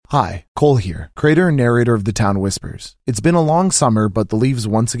Hi, Cole here, creator and narrator of The Town Whispers. It's been a long summer, but the leaves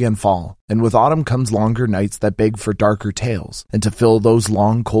once again fall, and with autumn comes longer nights that beg for darker tales. And to fill those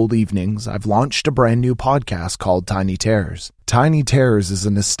long, cold evenings, I've launched a brand new podcast called Tiny Terrors. Tiny Terrors is a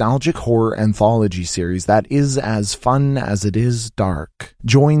nostalgic horror anthology series that is as fun as it is dark.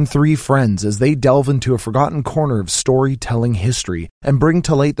 Join three friends as they delve into a forgotten corner of storytelling history and bring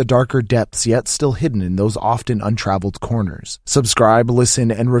to light the darker depths yet still hidden in those often untraveled corners. Subscribe,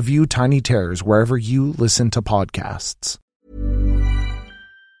 listen, and review Tiny Terrors wherever you listen to podcasts.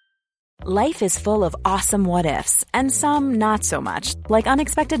 Life is full of awesome what-ifs, and some not so much, like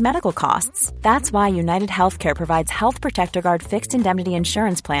unexpected medical costs. That's why United Healthcare provides Health Protector Guard fixed indemnity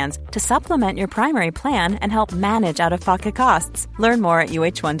insurance plans to supplement your primary plan and help manage out-of-pocket costs. Learn more at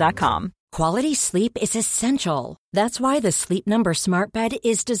uh1.com. Quality sleep is essential. That's why the Sleep Number Smart Bed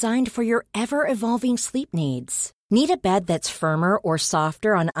is designed for your ever-evolving sleep needs. Need a bed that's firmer or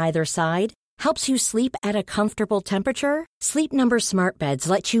softer on either side? Helps you sleep at a comfortable temperature? Sleep Number Smart Beds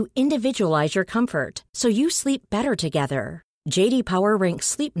let you individualize your comfort, so you sleep better together. J.D. Power ranks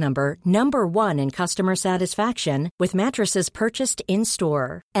Sleep Number number 1 in customer satisfaction with mattresses purchased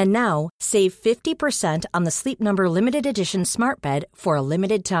in-store. And now, save 50% on the Sleep Number Limited Edition Smart Bed for a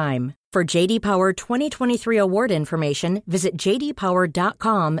limited time. For J.D. Power 2023 award information, visit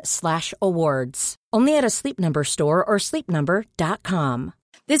jdpower.com/awards. Only at a Sleep Number store or sleepnumber.com.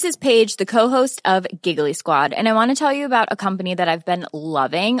 This is Paige, the co-host of Giggly Squad, and I want to tell you about a company that I've been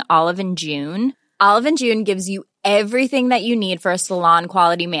loving, Olive & June. Olive & June gives you everything that you need for a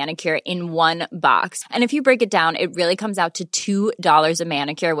salon-quality manicure in one box. And if you break it down, it really comes out to $2 a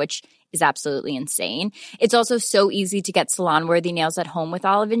manicure, which is absolutely insane. It's also so easy to get salon-worthy nails at home with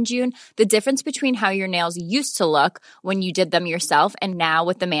Olive & June. The difference between how your nails used to look when you did them yourself and now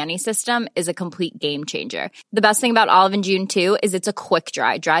with the Mani system is a complete game changer. The best thing about Olive & June, too, is it's a quick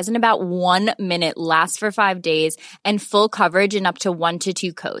dry. Dries in about 1 minute, lasts for 5 days, and full coverage in up to 1 to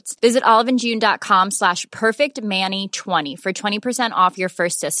 2 coats. Visit oliveandjune.com/perfectmani20 for 20% off your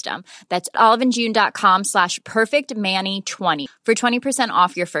first system. That's oliveandjune.com/perfectmani20 for 20%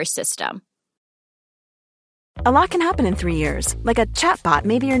 off your first system. A lot can happen in 3 years, like a chatbot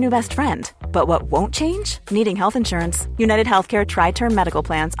may be your new best friend. But what won't change? Needing health insurance. United Healthcare Tri-Term Medical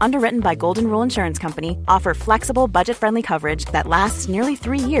Plans, underwritten by Golden Rule Insurance Company, offer flexible, budget-friendly coverage that lasts nearly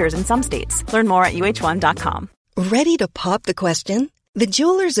 3 years in some states. Learn more at uh1.com. Ready to pop the question? The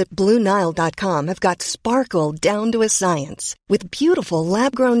jewelers at BlueNile.com have got sparkle down to a science with beautiful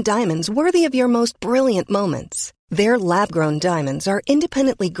lab-grown diamonds worthy of your most brilliant moments. Their lab-grown diamonds are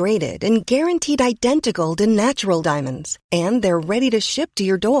independently graded and guaranteed identical to natural diamonds, and they're ready to ship to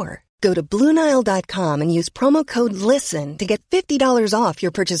your door. Go to BlueNile.com and use promo code LISTEN to get $50 off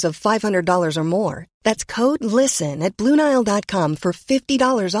your purchase of $500 or more. That's code LISTEN at BlueNile.com for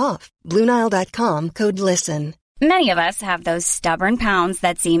 $50 off. BlueNile.com, code LISTEN. Many of us have those stubborn pounds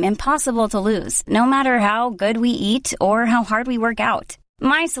that seem impossible to lose, no matter how good we eat or how hard we work out.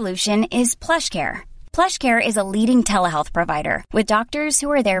 My solution is PlushCare. PlushCare is a leading telehealth provider with doctors who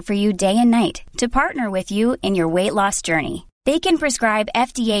are there for you day and night to partner with you in your weight loss journey. They can prescribe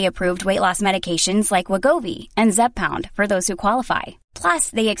FDA-approved weight loss medications like Wegovy and Zepbound for those who qualify. Plus,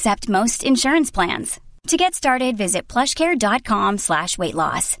 they accept most insurance plans. To get started, visit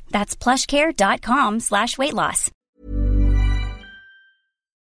plushcare.com/weightloss. That's plushcare.com/weightloss.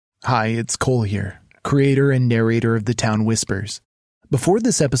 Hi, it's Cole here, creator and narrator of The Town Whispers. Before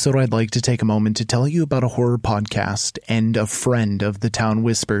this episode, I'd like to take a moment to tell you about a horror podcast and a friend of The Town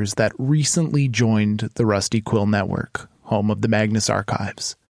Whispers that recently joined the Rusty Quill Network, home of the Magnus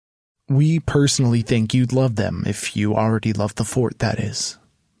Archives. We personally think you'd love them if you already love the fort, that is.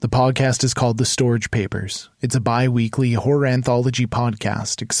 The podcast is called The Storage Papers. It's a bi-weekly horror anthology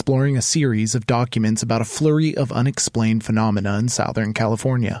podcast exploring a series of documents about a flurry of unexplained phenomena in Southern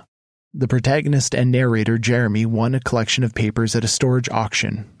California. The protagonist and narrator, Jeremy, won a collection of papers at a storage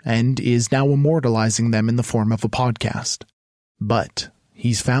auction and is now immortalizing them in the form of a podcast. But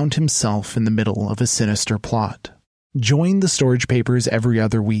he's found himself in the middle of a sinister plot. Join The Storage Papers every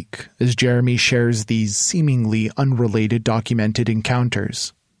other week as Jeremy shares these seemingly unrelated documented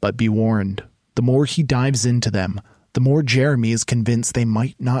encounters. But be warned, the more he dives into them, the more Jeremy is convinced they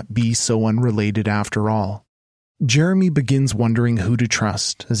might not be so unrelated after all. Jeremy begins wondering who to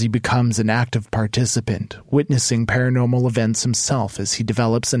trust as he becomes an active participant, witnessing paranormal events himself as he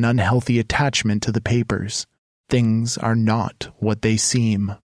develops an unhealthy attachment to the papers. Things are not what they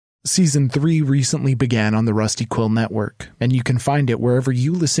seem. Season 3 recently began on the Rusty Quill Network, and you can find it wherever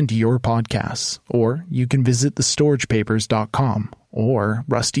you listen to your podcasts, or you can visit thestoragepapers.com or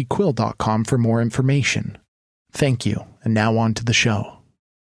rustyquill.com for more information. Thank you, and now on to the show.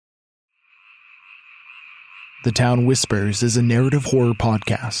 The Town Whispers is a narrative horror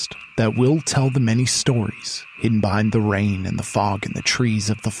podcast that will tell the many stories hidden behind the rain and the fog and the trees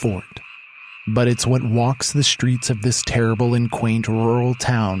of the fort. But it's what walks the streets of this terrible and quaint rural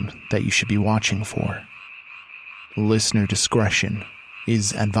town that you should be watching for. Listener discretion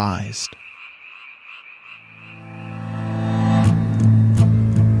is advised.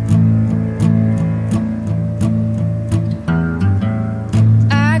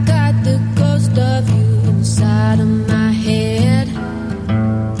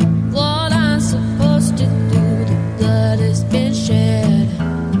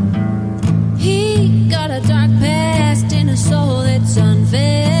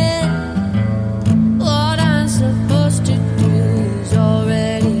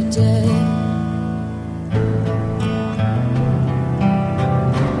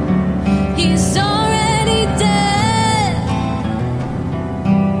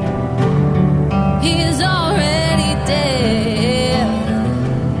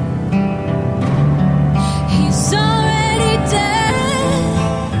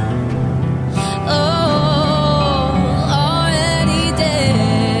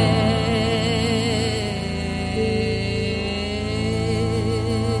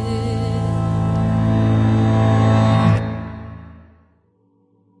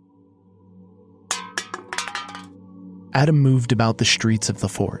 Adam moved about the streets of the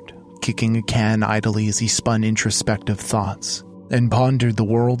fort, kicking a can idly as he spun introspective thoughts, and pondered the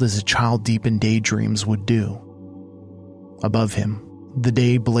world as a child deep in daydreams would do. Above him, the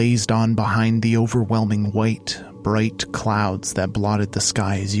day blazed on behind the overwhelming white, bright clouds that blotted the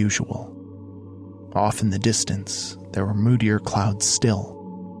sky as usual. Off in the distance, there were moodier clouds still,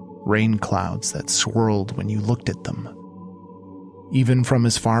 rain clouds that swirled when you looked at them. Even from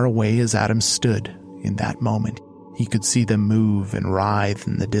as far away as Adam stood in that moment, he could see them move and writhe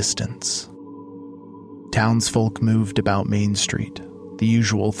in the distance. Townsfolk moved about Main Street, the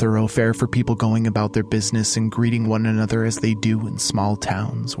usual thoroughfare for people going about their business and greeting one another as they do in small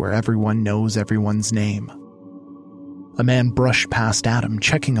towns where everyone knows everyone's name. A man brushed past Adam,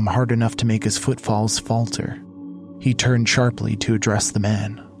 checking him hard enough to make his footfalls falter. He turned sharply to address the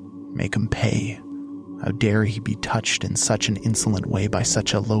man, make him pay. How dare he be touched in such an insolent way by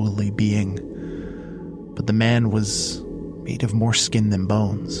such a lowly being? But the man was made of more skin than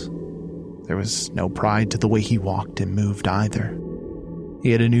bones. There was no pride to the way he walked and moved either.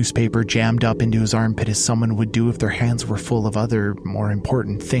 He had a newspaper jammed up into his armpit as someone would do if their hands were full of other, more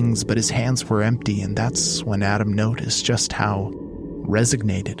important things, but his hands were empty, and that's when Adam noticed just how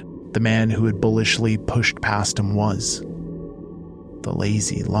resignated the man who had bullishly pushed past him was. The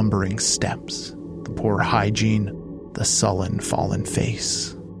lazy, lumbering steps, the poor hygiene, the sullen, fallen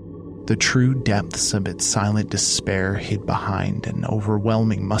face. The true depths of its silent despair hid behind an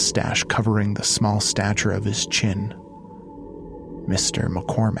overwhelming mustache covering the small stature of his chin. Mr.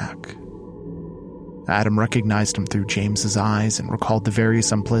 McCormack. Adam recognized him through James's eyes and recalled the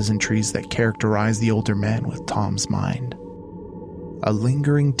various unpleasantries that characterized the older man with Tom's mind. A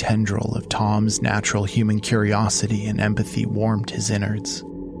lingering tendril of Tom's natural human curiosity and empathy warmed his innards.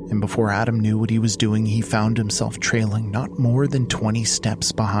 And before Adam knew what he was doing, he found himself trailing not more than 20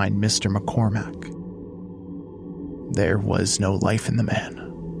 steps behind Mr. McCormack. There was no life in the man,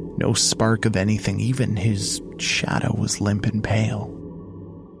 no spark of anything, even his shadow was limp and pale.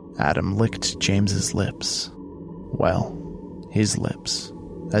 Adam licked James's lips. Well, his lips,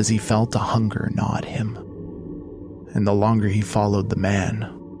 as he felt a hunger gnaw at him. And the longer he followed the man,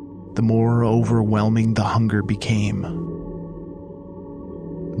 the more overwhelming the hunger became.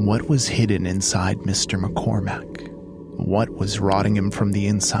 What was hidden inside Mr. McCormack? What was rotting him from the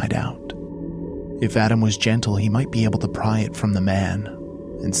inside out? If Adam was gentle, he might be able to pry it from the man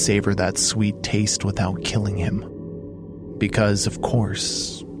and savor that sweet taste without killing him. Because, of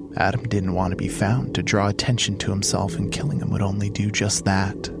course, Adam didn't want to be found to draw attention to himself, and killing him would only do just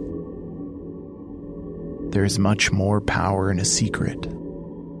that. There is much more power in a secret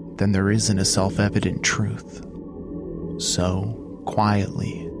than there is in a self-evident truth. So,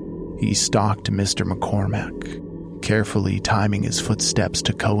 quietly, he stalked Mr. McCormack, carefully timing his footsteps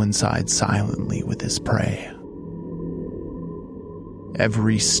to coincide silently with his prey.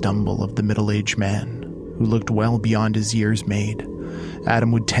 Every stumble of the middle-aged man, who looked well beyond his years, made,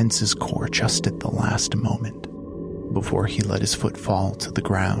 Adam would tense his core just at the last moment, before he let his foot fall to the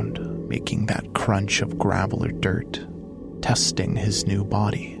ground, making that crunch of gravel or dirt, testing his new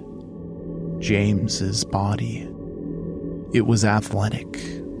body. James's body. It was athletic,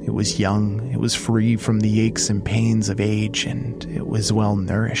 it was young, it was free from the aches and pains of age, and it was well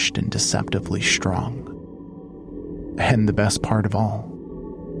nourished and deceptively strong. And the best part of all,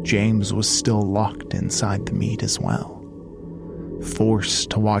 James was still locked inside the meat as well.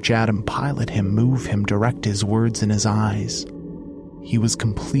 Forced to watch Adam pilot him, move him, direct his words and his eyes. He was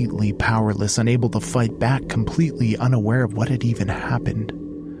completely powerless, unable to fight back, completely unaware of what had even happened.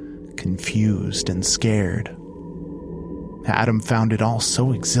 Confused and scared. Adam found it all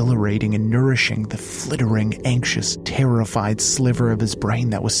so exhilarating and nourishing. The flittering, anxious, terrified sliver of his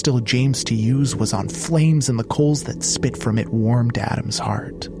brain that was still James to use was on flames, and the coals that spit from it warmed Adam's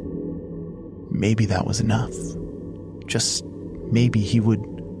heart. Maybe that was enough. Just maybe he would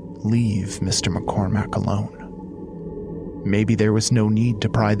leave Mr. McCormack alone. Maybe there was no need to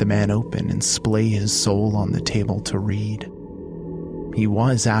pry the man open and splay his soul on the table to read. He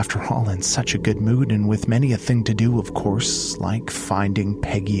was, after all, in such a good mood, and with many a thing to do, of course, like finding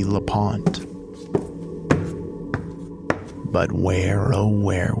Peggy LaPont. But where, oh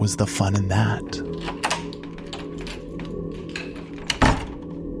where, was the fun in that?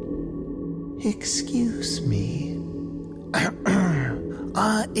 Excuse me.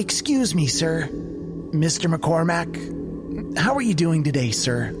 Excuse me, sir. Mr. McCormack, how are you doing today,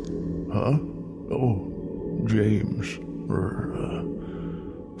 sir? Huh? Oh, James.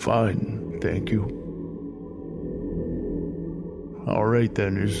 Fine, thank you. All right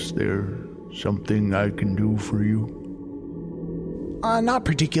then, is there something I can do for you? Not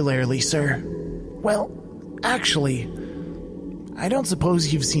particularly, sir. Well, actually, I don't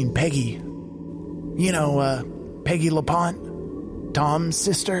suppose you've seen Peggy. You know, Peggy LaPont, Tom's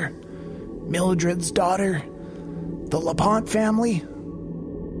sister, Mildred's daughter, the LaPont family.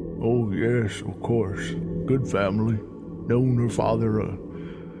 Oh yes, of course. Good family. Known her father a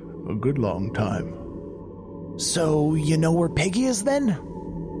good long time. So, you know where Peggy is then?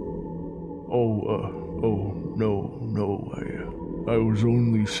 No. I was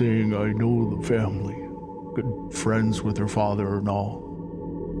only saying I know the family. Good friends with her father and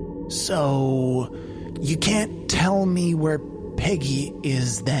all. So, you can't tell me where Peggy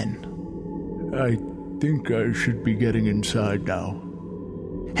is then? I think I should be getting inside now.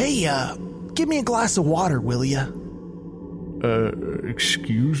 Hey, give me a glass of water, will ya?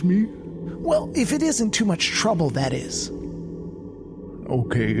 Excuse me? Well, if it isn't too much trouble, that is.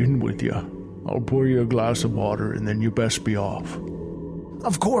 Okay, in with ya. I'll pour you a glass of water and then you best be off.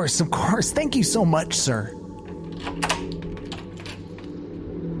 Of course. Thank you so much, sir.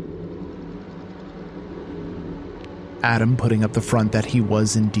 Adam, putting up the front that he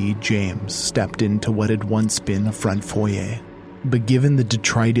was indeed James, stepped into what had once been a front foyer. But given the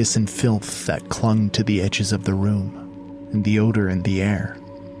detritus and filth that clung to the edges of the room, and the odor in the air,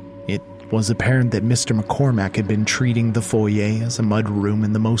 it was apparent that Mr. McCormack had been treating the foyer as a mud room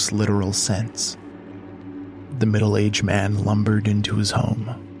in the most literal sense. The middle-aged man lumbered into his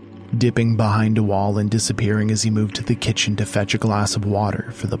home, dipping behind a wall and disappearing as he moved to the kitchen to fetch a glass of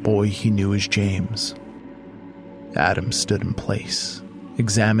water for the boy he knew as James. Adam stood in place,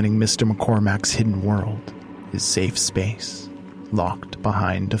 examining Mr. McCormack's hidden world, his safe space, locked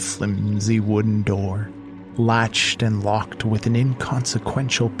behind a flimsy wooden door, latched and locked with an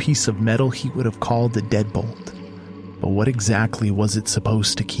inconsequential piece of metal he would have called a deadbolt. But what exactly was it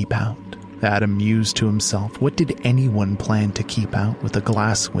supposed to keep out? Adam mused to himself. What did anyone plan to keep out with a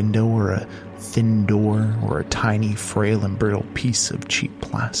glass window or a thin door or a tiny, frail and brittle piece of cheap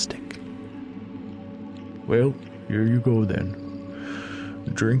plastic? Well, here you go then.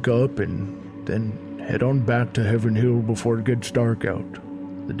 Drink up and then head on back to Heaven Hill before it gets dark out.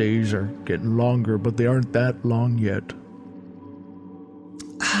 The days are getting longer, but they aren't that long yet.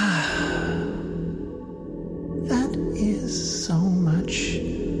 That is so much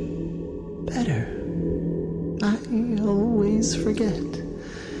better. I always forget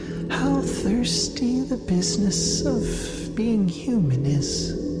how thirsty the business of being human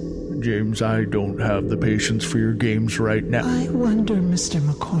is. James, I don't have the patience for your games right now. I wonder, Mr.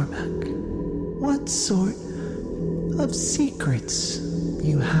 McCormack, what sort of secrets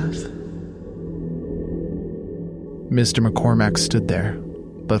you have. Mr. McCormack stood there,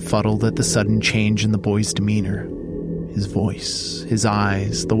 befuddled at the sudden change in the boy's demeanor. His voice, his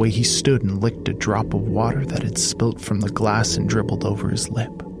eyes, the way he stood and licked a drop of water that had spilt from the glass and dribbled over his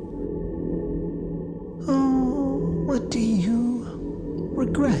lip. Oh, what do you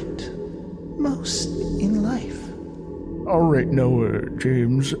regret most in life? All right, now,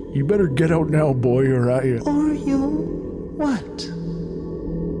 James, you better get out now, boy, or Or you'll what?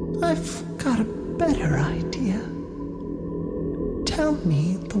 I've got a better idea. Tell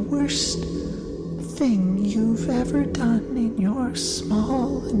me the worst thing you've ever done in your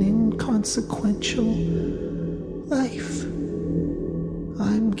small and inconsequential life.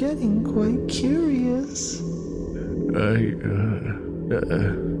 I'm getting quite curious.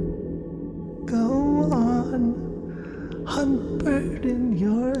 unburden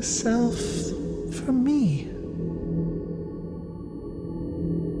yourself for me.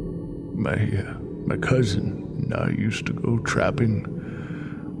 My cousin and I used to go trapping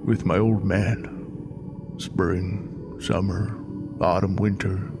with my old man. Spring, summer, autumn,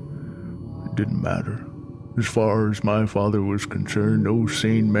 winter, it didn't matter. As far as my father was concerned, no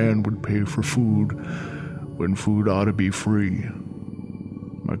sane man would pay for food when food ought to be free.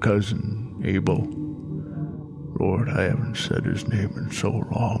 My cousin, Abel, Lord, I haven't said his name in so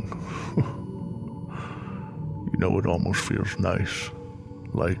long. You know, it almost feels nice,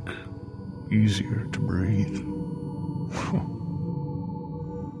 like easier to breathe.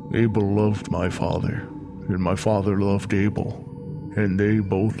 Abel loved my father, and my father loved Abel, and they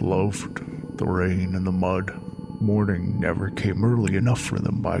both loved the rain and the mud. Morning never came early enough for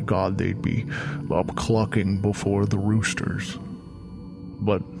them. By God, they'd be up clucking before the roosters.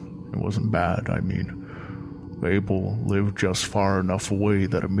 But it wasn't bad. I mean, Abel lived just far enough away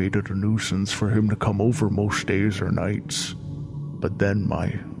that it made it a nuisance for him to come over most days or nights. But then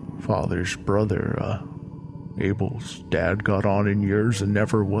my father's brother, Abel's dad, got on in years and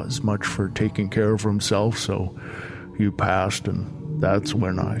never was much for taking care of himself, so he passed, and that's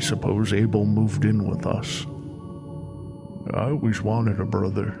when I suppose Abel moved in with us. I always wanted a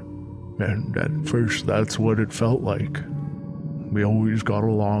brother, and at first that's what it felt like. We always got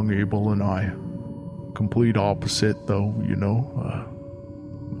along, Abel and I. Complete opposite, though, you know.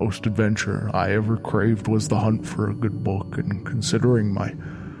 Most adventure I ever craved was the hunt for a good book, and considering my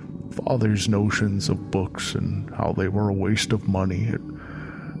father's notions of books and how they were a waste of money, it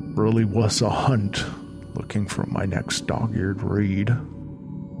really was a hunt, looking for my next dog-eared read.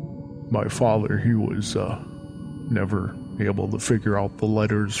 My father, he was never able to figure out the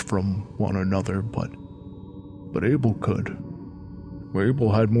letters from one another, but Abel could.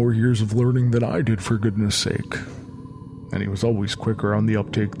 Abel had more years of learning than I did, for goodness sake. And he was always quicker on the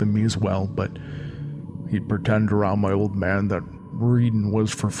uptake than me as well, but he'd pretend around my old man that reading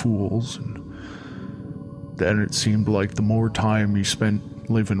was for fools, and then it seemed like the more time he spent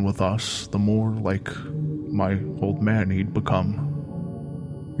living with us, the more like my old man he'd become.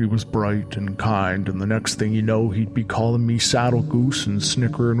 He was bright and kind, and the next thing you know, he'd be calling me Saddle Goose and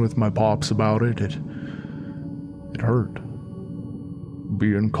snickering with my pops about it. It hurt.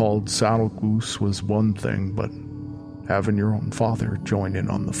 Being called Saddle Goose was one thing, but having your own father join in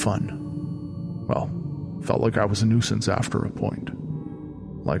on the fun, well, felt like I was a nuisance after a point.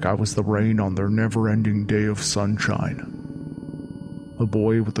 Like I was the rain on their never-ending day of sunshine. A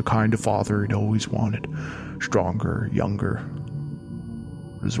boy with the kind of father he'd always wanted. Stronger, younger,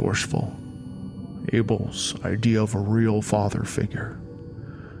 resourceful. Abel's idea of a real father figure.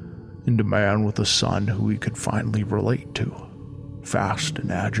 And a man with a son who he could finally relate to. Fast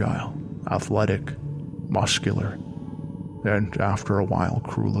and agile, athletic, muscular, and after a while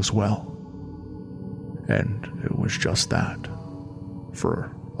cruel as well. And it was just that.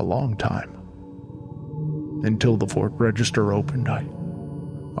 For a long time. Until the Fort Register opened,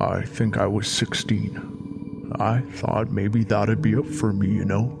 I think I was 16. I thought maybe that'd be it for me, you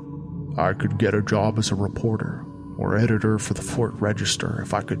know. I could get a job as a reporter or editor for the Fort Register.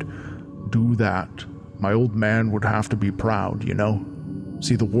 If I could do that, my old man would have to be proud, you know.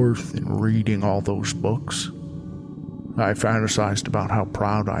 See the worth in reading all those books. I fantasized about how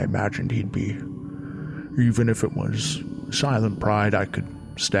proud I imagined he'd be. Even if it was silent pride, I could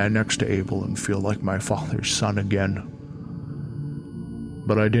stand next to Abel and feel like my father's son again.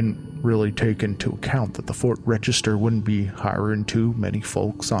 But I didn't really take into account that the Fort Register wouldn't be hiring too many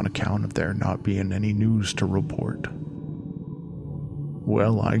folks on account of there not being any news to report.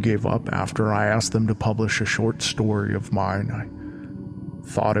 Well, I gave up after I asked them to publish a short story of mine. I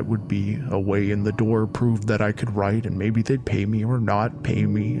thought it would be a way in the door, prove that I could write, and maybe they'd pay me or not pay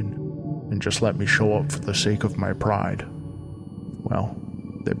me, and just let me show up for the sake of my pride. Well,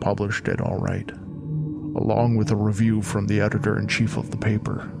 they published it all right, along with a review from the editor-in-chief of the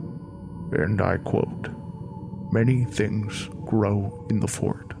paper. And I quote, "Many things grow in the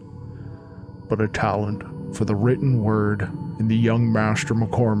fort, but a talent for the written word in the young Master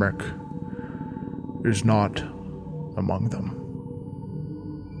McCormick is not among them."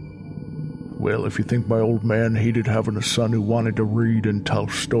 Well, if you think my old man hated having a son who wanted to read and tell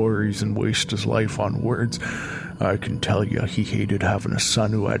stories and waste his life on words, I can tell you he hated having a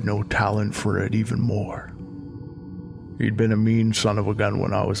son who had no talent for it even more. He'd been a mean son of a gun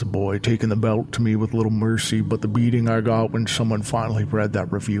when I was a boy, taking the belt to me with little mercy, but the beating I got when someone finally read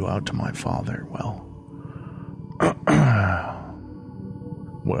that review out to my father, well...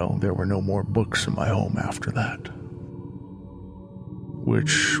 well, there were no more books in my home after that.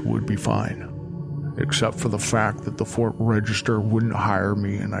 Which would be fine. except for the fact that the Fort Register wouldn't hire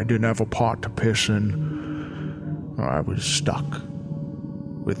me and I didn't have a pot to piss in. I was stuck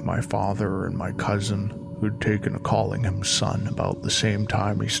with my father and my cousin, who'd taken to calling him son about the same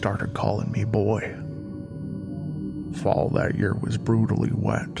time he started calling me boy. Fall that year was brutally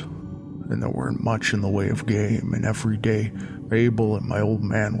wet, and there weren't much in the way of game, and every day Abel and my old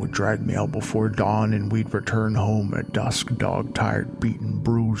man would drag me out before dawn, and we'd return home at dusk, dog-tired, beaten,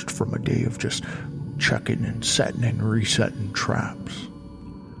 bruised from a day of just checking and setting and resetting traps.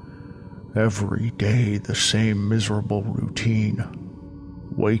 Every day the same miserable routine.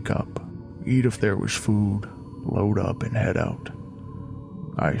 Wake up, eat if there was food, load up and head out.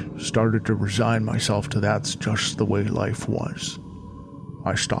 I started to resign myself to that's just the way life was.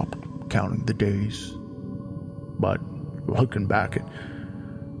 I stopped counting the days. But looking back, it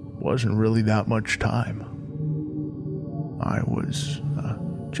wasn't really that much time. I was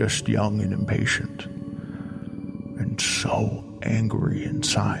just young and impatient, and so angry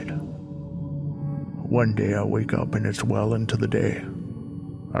inside. One day I wake up and it's well into the day.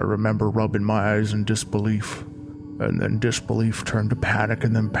 I remember rubbing my eyes in disbelief, and then disbelief turned to panic,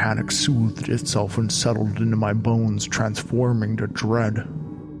 and then panic soothed itself and settled into my bones, transforming to dread.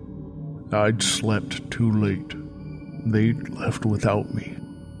 I'd slept too late. They'd left without me.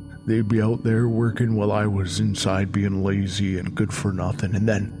 They'd be out there working while I was inside being lazy and good for nothing, and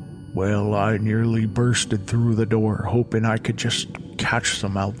then, well, I nearly bursted through the door, hoping I could just catch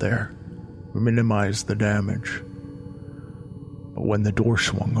them out there, minimize the damage. But when the door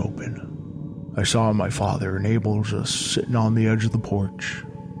swung open, I saw my father and Abel just sitting on the edge of the porch,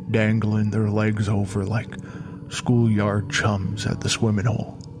 dangling their legs over like schoolyard chums at the swimming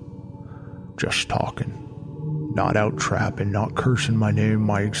hole. Just talking. Not out trapping, not cursing my name,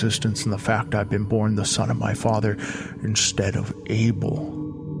 my existence, and the fact I'd been born the son of my father instead of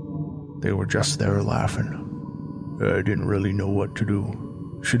Abel. They were just there laughing. I didn't really know what to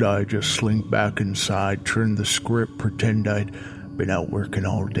do. Should I just slink back inside, turn the script, pretend I'd been out working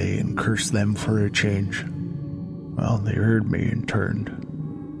all day, and curse them for a change? Well, they heard me and turned,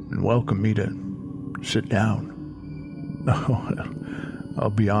 and welcomed me to sit down. I'll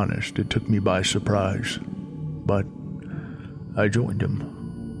be honest, it took me by surprise. But I joined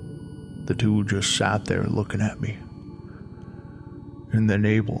him. The two just sat there looking at me. And then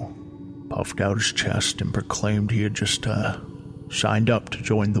Abel puffed out his chest and proclaimed he had just signed up to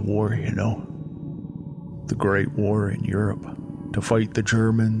join the war, you know. The Great War in Europe, to fight the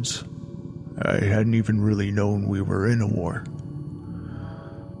Germans. I hadn't even really known we were in a war.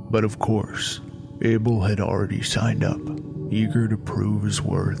 But of course, Abel had already signed up, eager to prove his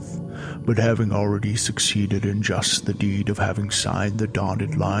worth, but having already succeeded in just the deed of having signed the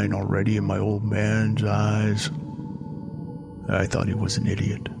dotted line already in my old man's eyes. I thought he was an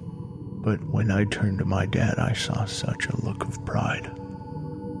idiot, but when I turned to my dad, I saw such a look of pride.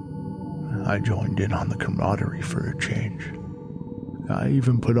 I joined in on the camaraderie for a change. I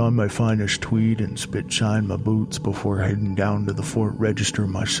even put on my finest tweed and spit-shined my boots before heading down to the Fort Register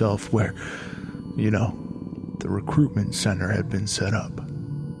myself, where, the recruitment center had been set up.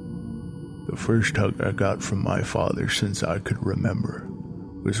 The first hug I got from my father since I could remember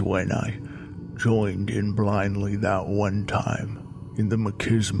was when I joined in blindly that one time in the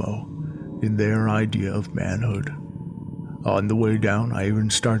machismo, in their idea of manhood. On the way down, I even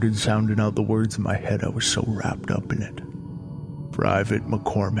started sounding out the words in my head. I was so wrapped up in it. Private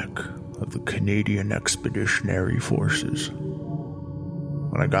McCormick of the Canadian Expeditionary Forces.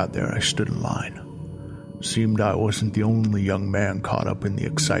 When I got there, I stood in line. Seemed I wasn't the only young man caught up in the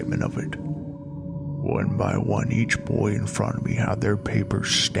excitement of it. One by one, each boy in front of me had their papers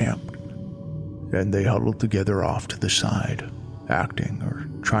stamped, and they huddled together off to the side, acting or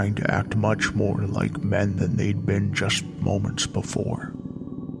trying to act much more like men than they'd been just moments before.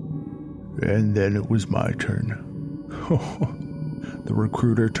 And then it was my turn. The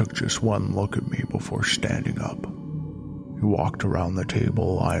recruiter took just one look at me before standing up. He walked around the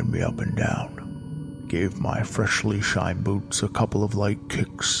table, eyeing me up and down, gave my freshly shined boots a couple of light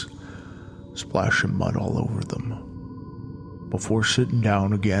kicks, splashing mud all over them, before sitting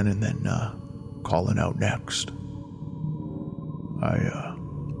down again and then calling out next. I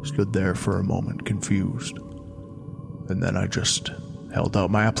stood there for a moment, confused, and then I just held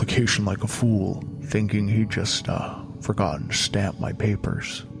out my application like a fool, thinking he'd just forgotten to stamp my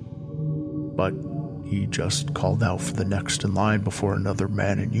papers. But he just called out for the next in line before another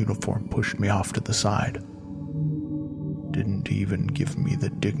man in uniform pushed me off to the side. Didn't even give me the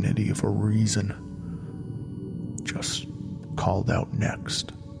dignity of a reason. Just called out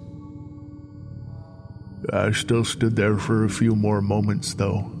next. I still stood there for a few more moments,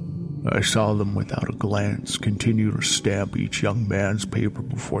 though, I saw them without a glance continue to stamp each young man's paper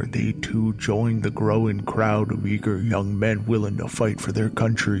before they too joined the growing crowd of eager young men willing to fight for their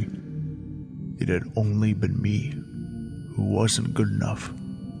country. It had only been me who wasn't good enough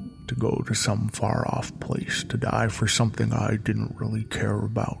to go to some far-off place to die for something I didn't really care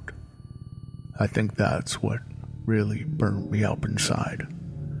about. I think that's what really burned me up inside,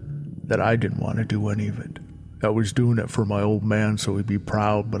 that I didn't want to do any of it. I was doing it for my old man so he'd be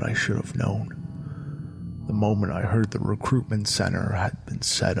proud, but I should have known. The moment I heard the recruitment center had been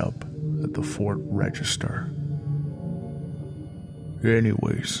set up at the Fort Register.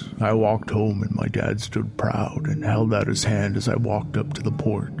 Anyways, I walked home and my dad stood proud and held out his hand as I walked up to the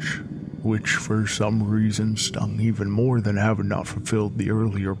porch, which for some reason stung even more than having not fulfilled the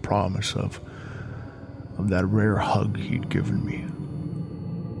earlier promise of that rare hug he'd given me.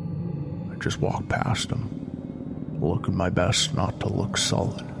 I just walked past him, looking my best not to look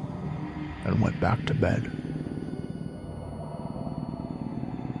sullen, and went back to bed.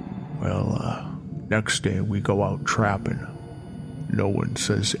 Well, next day we go out trapping. No one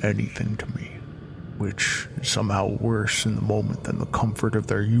says anything to me, which is somehow worse in the moment than the comfort of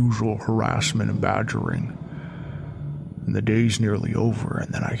their usual harassment and badgering. And the day's nearly over,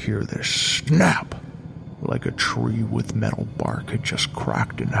 and then I hear this snap, like a tree with metal bark had just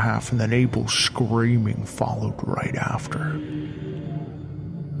cracked in half, and then Abel's screaming followed right after.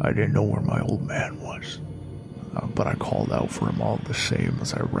 I didn't know where my old man was, but I called out for him all the same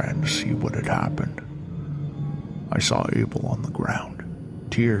as I ran to see what had happened. I saw Abel on the ground,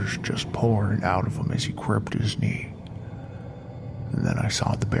 tears just pouring out of him as he gripped his knee. And then I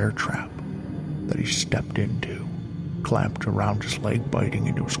saw the bear trap that he stepped into, clamped around his leg, biting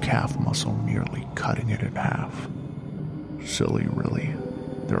into his calf muscle, nearly cutting it in half. Silly, really.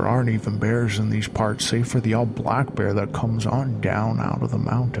 There aren't even bears in these parts, save for the old black bear that comes on down out of the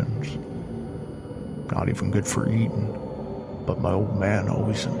mountains. Not even good for eating, but my old man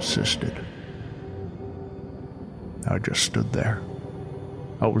always insisted. I just stood there.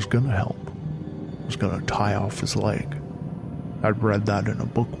 I was gonna help. I was gonna tie off his leg. I'd read that in a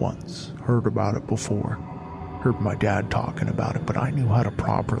book once, heard about it before, heard my dad talking about it, but I knew how to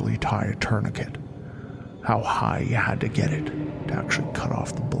properly tie a tourniquet. How high you had to get it to actually cut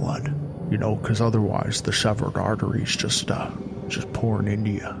off the blood. You know, because otherwise the severed artery's just pouring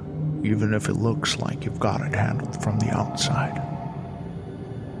into you, even if it looks like you've got it handled from the outside.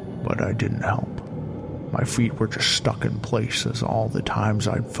 But I didn't help. My feet were just stuck in place as all the times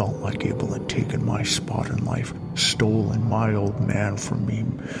I'd felt like Abel had taken my spot in life, stolen my old man from me,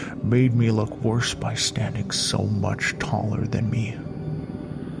 made me look worse by standing so much taller than me.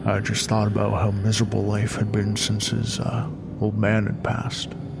 I just thought about how miserable life had been since his old man had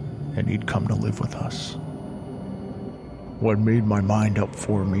passed, and he'd come to live with us. What made my mind up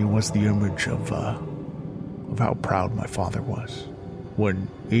for me was the image of how proud my father was when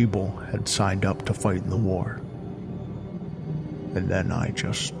Abel had signed up to fight in the war. And then I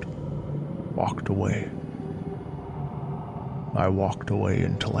just walked away. I walked away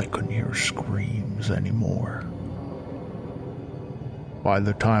until I couldn't hear screams anymore. By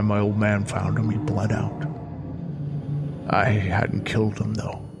the time my old man found him, he bled out. I hadn't killed him,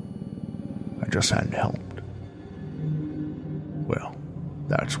 though. I just hadn't helped. Well,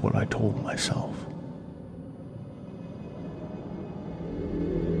 that's what I told myself.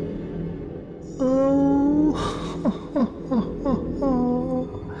 Oh,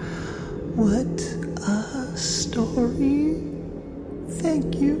 what a story.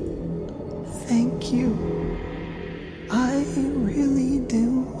 Thank you. Thank you. I really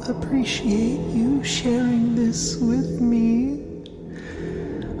do appreciate you sharing this with me.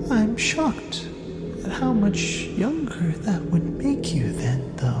 I'm shocked at how much younger that would make you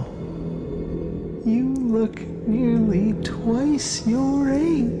then, though. You look nearly twice your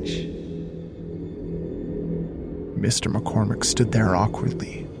age. Mr. McCormick stood there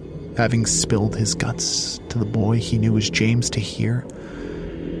awkwardly, having spilled his guts to the boy he knew as James to hear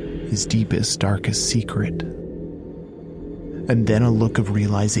his deepest, darkest secret. And then a look of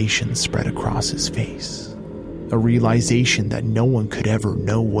realization spread across his face. A realization that no one could ever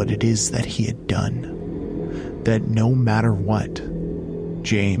know what it is that he had done. That no matter what,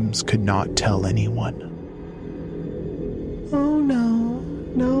 James could not tell anyone. Oh no.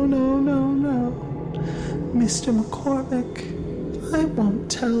 Mr. McCormick, I won't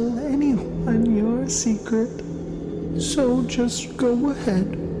tell anyone your secret. So just go ahead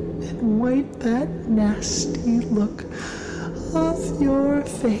and wipe that nasty look off your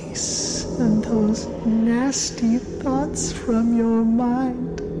face and those nasty thoughts from your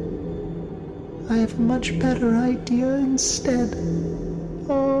mind. I have a much better idea instead.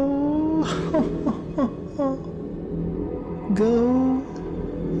 Oh, Go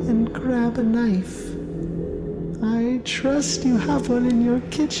and grab a knife. I trust you have one in your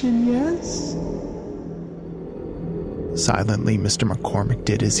kitchen, yes? Silently, Mr. McCormick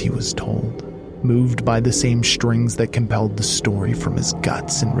did as he was told, moved by the same strings that compelled the story from his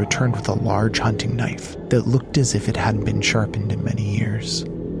guts, and returned with a large hunting knife that looked as if it hadn't been sharpened in many years.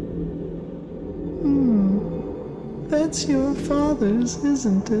 That's your father's,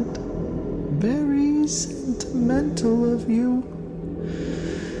 isn't it? Very sentimental of you.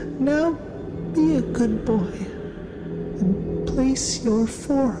 Now, be a good boy and place your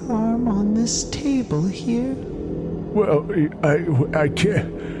forearm on this table here. Well, I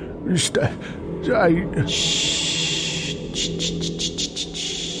can't. Shh.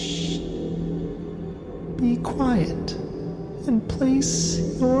 Be quiet and place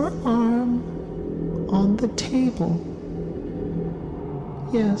your arm on the table.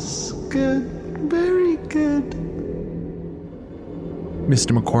 Yes, good. Very good.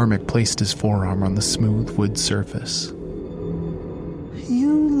 Mr. McCormick placed his forearm on the smooth wood surface.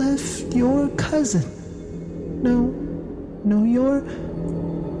 You left your cousin. No, your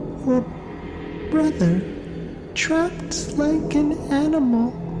brother trapped like an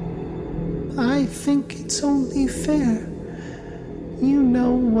animal. I think it's only fair. You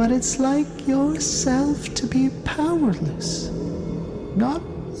know what it's like yourself to be powerless. Not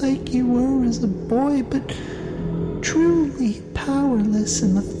like you were as a boy, but truly powerless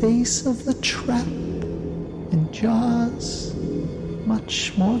in the face of the trap and jaws,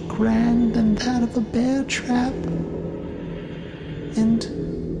 much more grand than that of a bear trap. And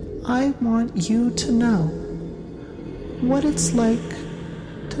I want you to know what it's like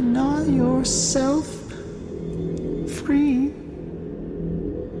to gnaw yourself free.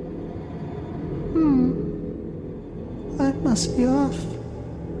 I must be off.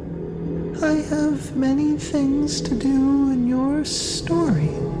 I have many things to do, and your story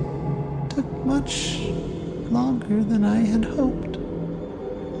took much longer than I had hoped,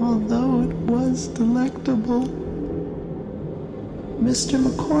 although it was delectable. Mr.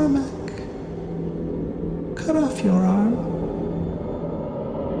 McCormick, cut off your arm.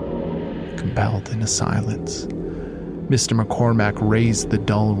 Compelled into silence, Mr. McCormack raised the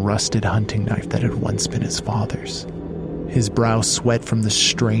dull, rusted hunting knife that had once been his father's. His brow sweat from the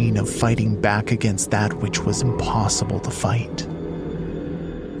strain of fighting back against that which was impossible to fight.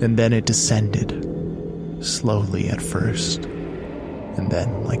 And then it descended, slowly at first, and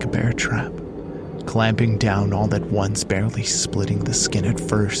then like a bear trap, clamping down all at once, barely splitting the skin at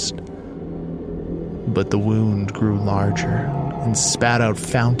first. But the wound grew larger and spat out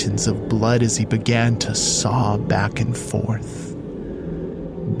fountains of blood as he began to saw back and forth.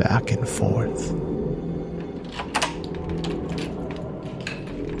 Back and forth.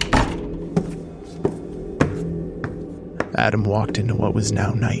 Adam walked into what was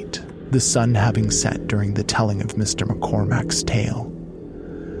now night, the sun having set during the telling of Mr. McCormack's tale.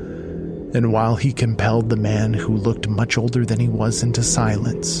 And while he compelled the man who looked much older than he was into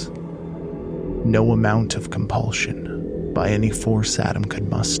silence, no amount of compulsion, by any force Adam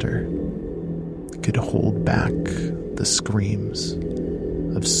could muster, could hold back the screams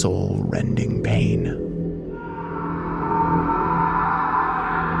of soul-rending pain.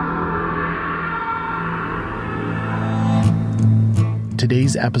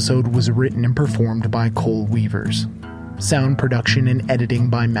 Today's episode was written and performed by Cole Weavers. Sound production and editing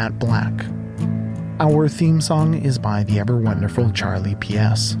by Matt Black. Our theme song is by the ever-wonderful Charlie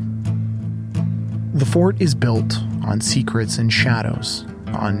P.S. The fort is built on secrets and shadows,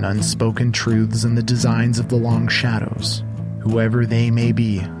 on unspoken truths and the designs of the long shadows, whoever they may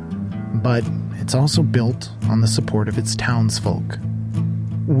be. But it's also built on the support of its townsfolk.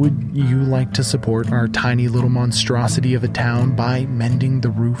 Would you like to support our tiny little monstrosity of a town by mending the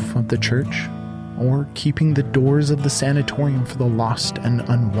roof of the church? Or keeping the doors of the sanatorium for the lost and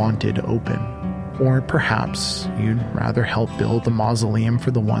unwanted open? Or perhaps you'd rather help build the mausoleum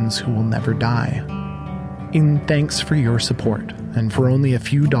for the ones who will never die? In thanks for your support, and for only a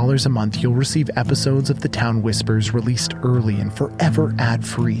few dollars a month, you'll receive episodes of The Town Whispers released early and forever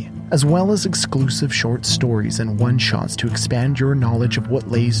ad-free, as well as exclusive short stories and one-shots to expand your knowledge of what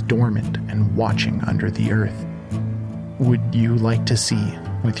lays dormant and watching under the earth. Would you like to see,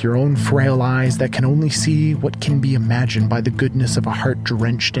 with your own frail eyes that can only see what can be imagined by the goodness of a heart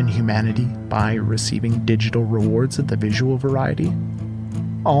drenched in humanity, by receiving digital rewards of the visual variety?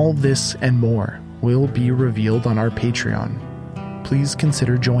 All this and more will be revealed on our Patreon. Please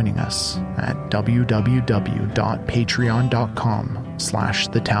consider joining us at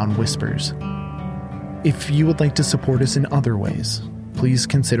www.patreon.com/thetownwhispers. If you would like to support us in other ways, please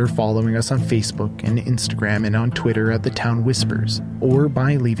consider following us on Facebook and Instagram and on Twitter at The Town Whispers, or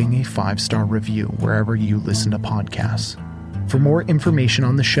by leaving a 5-star review wherever you listen to podcasts. For more information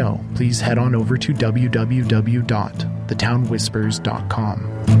on the show, please head on over to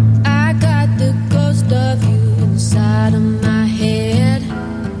www.thetownwhispers.com. I got the ghost of you inside of my head.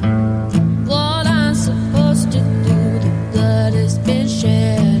 What I'm supposed to do, the blood has been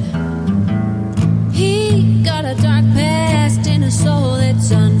shed. He got a dark past and a soul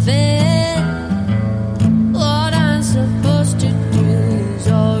that's unfed. What I'm supposed to do is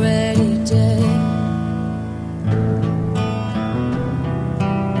already dead.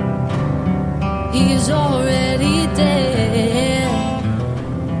 He's already dead.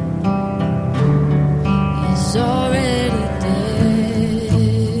 He's already dead.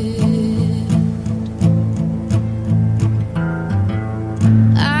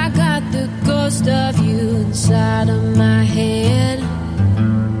 I got the ghost of you inside of my head.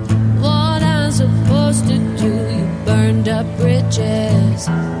 What I'm supposed to do, you burned up bridges.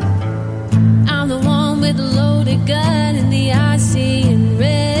 I'm the one with the loaded gun and the I see in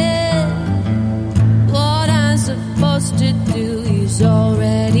red. What I'm supposed to do, he's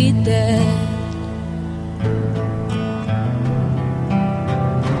already dead.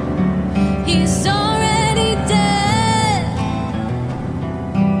 He's already dead.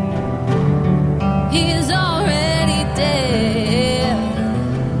 He's already dead.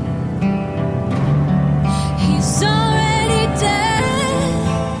 He's already dead.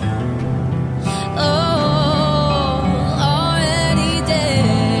 Oh, already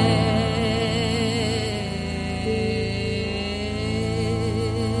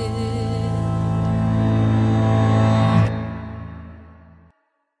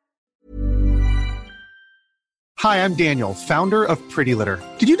Hi, I'm Daniel, founder of Pretty Litter.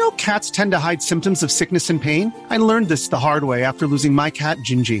 Did you know cats tend to hide symptoms of sickness and pain? I learned this the hard way after losing my cat,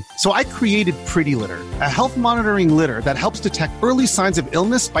 Gingy. So I created Pretty Litter, a health monitoring litter that helps detect early signs of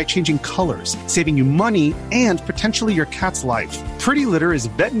illness by changing colors, saving you money and potentially your cat's life. Pretty Litter is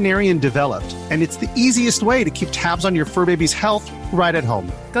veterinarian developed, and it's the easiest way to keep tabs on your fur baby's health right at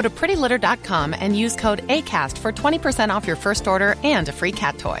home. Go to prettylitter.com and use code ACAST for 20% off your first order and a free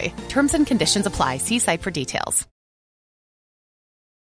cat toy. Terms and conditions apply. See site for details.